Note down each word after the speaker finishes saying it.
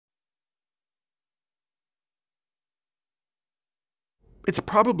It's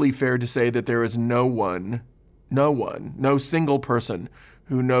probably fair to say that there is no single person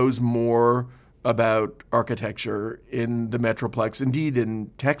who knows more about architecture in the Metroplex, indeed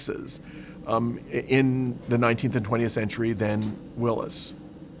in Texas, in the 19th and 20th century than Willis.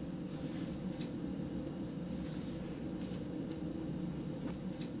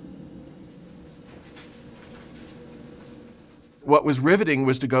 What was riveting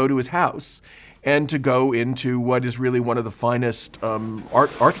was to go to his house and to go into what is really one of the finest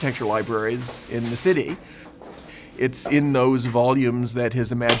architecture libraries in the city. It's in those volumes that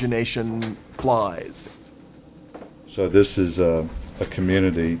his imagination flies. So this is a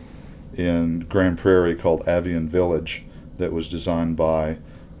community in Grand Prairie called Avian Village that was designed by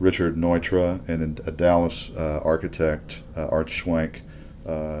Richard Neutra and a Dallas architect, Art Schwenk.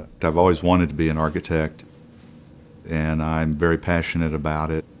 I've always wanted to be an architect, and I'm very passionate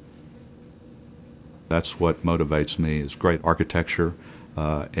about it. That's what motivates me, is great architecture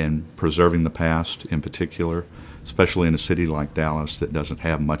and preserving the past in particular, especially in a city like Dallas that doesn't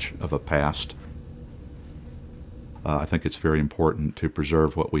have much of a past. I think it's very important to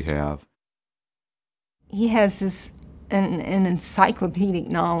preserve what we have. He has an encyclopedic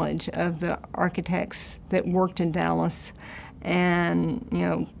knowledge of the architects that worked in Dallas, and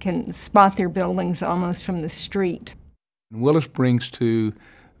can spot their buildings almost from the street. Willis brings to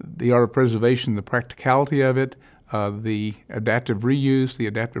the art of preservation the practicality of it, the adaptive reuse.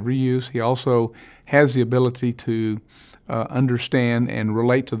 He also has the ability to understand and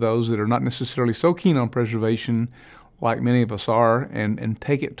relate to those that are not necessarily so keen on preservation like many of us are, and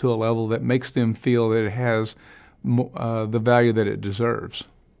take it to a level that makes them feel that it has the value that it deserves.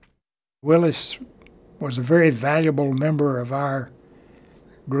 Willis was a very valuable member of our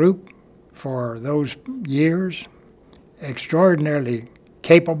group for those years, extraordinarily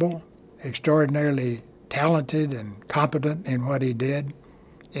capable, extraordinarily talented and competent in what he did,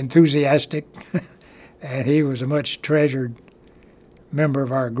 enthusiastic, and he was a much treasured member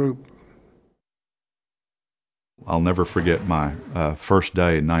of our group. I'll never forget my first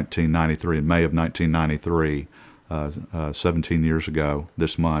day in 1993, in May of 1993, 17 years ago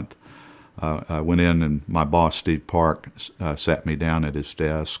this month. I went in and my boss, Steve Park, sat me down at his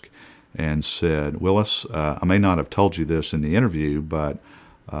desk and said, "Willis, I may not have told you this in the interview, but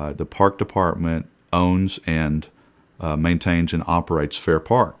the park department owns and maintains and operates Fair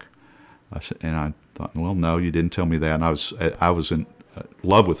Park." And I thought, well, no, you didn't tell me that. And I was in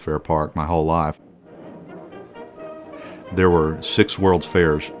love with Fair Park my whole life. There were 6 World's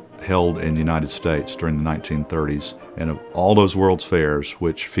Fairs held in the United States during the 1930s, and of all those World's Fairs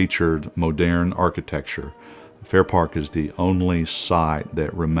which featured modern architecture, Fair Park is the only site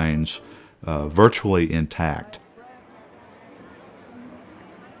that remains virtually intact.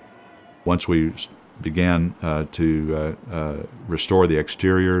 Once we began to restore the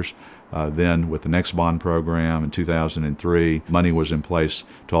exteriors, then with the next bond program in 2003, money was in place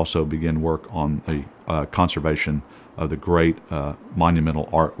to also begin work on the conservation of the great monumental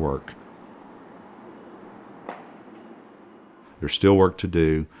artwork. There's still work to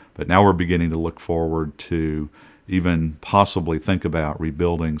do, but now we're beginning to look forward to even possibly think about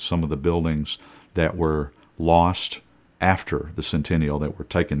rebuilding some of the buildings that were lost after the centennial, that were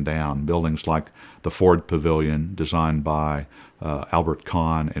taken down. Buildings like the Ford Pavilion, designed by Albert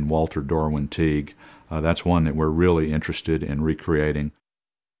Kahn and Walter Dorwin Teague. That's one that we're really interested in recreating.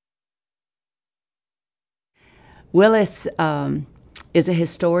 Willis is a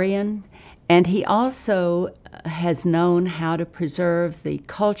historian, and he also has known how to preserve the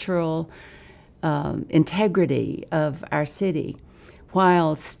cultural integrity of our city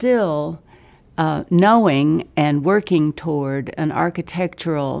while still knowing and working toward an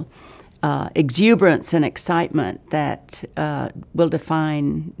architectural exuberance and excitement that will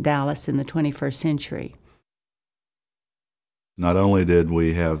define Dallas in the 21st century. Not only did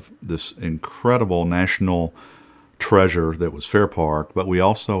we have this incredible national treasure that was Fair Park, but we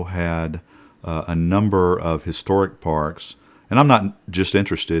also had a number of historic parks. And I'm not just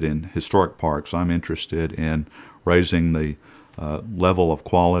interested in historic parks, I'm interested in raising the level of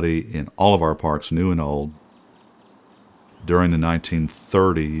quality in all of our parks, new and old. During the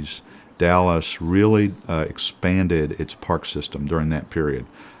 1930s, Dallas really expanded its park system during that period.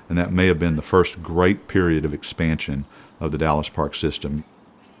 And that may have been the first great period of expansion of the Dallas park system.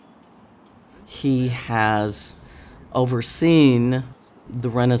 He has overseen the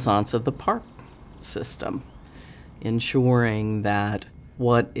renaissance of the park system, ensuring that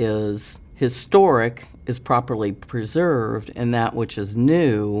what is historic is properly preserved and that which is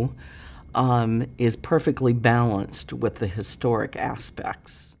new is perfectly balanced with the historic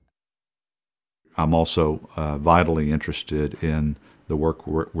aspects. I'm also vitally interested in the work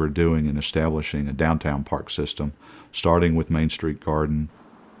we're doing in establishing a downtown park system, starting with Main Street Garden.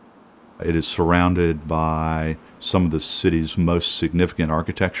 It is surrounded by some of the city's most significant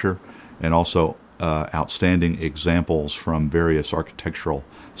architecture and also outstanding examples from various architectural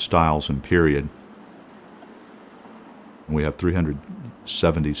styles and period. We have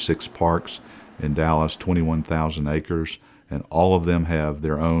 376 parks in Dallas, 21,000 acres, and all of them have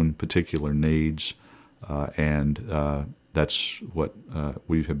their own particular needs, and that's what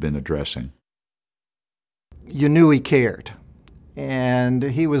we have been addressing. You knew he cared, and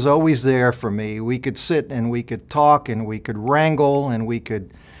he was always there for me. We could sit and we could talk and we could wrangle and we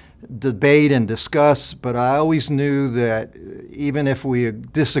could debate and discuss, but I always knew that even if we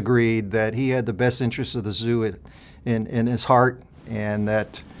disagreed, that he had the best interests of the zoo in his heart, and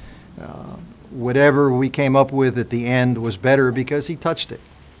that whatever we came up with at the end was better because he touched it.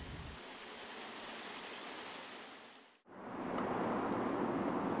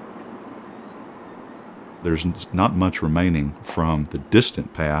 There's not much remaining from the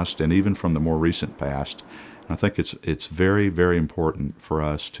distant past and even from the more recent past. And I think it's very, very important for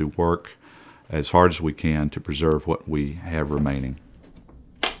us to work as hard as we can to preserve what we have remaining.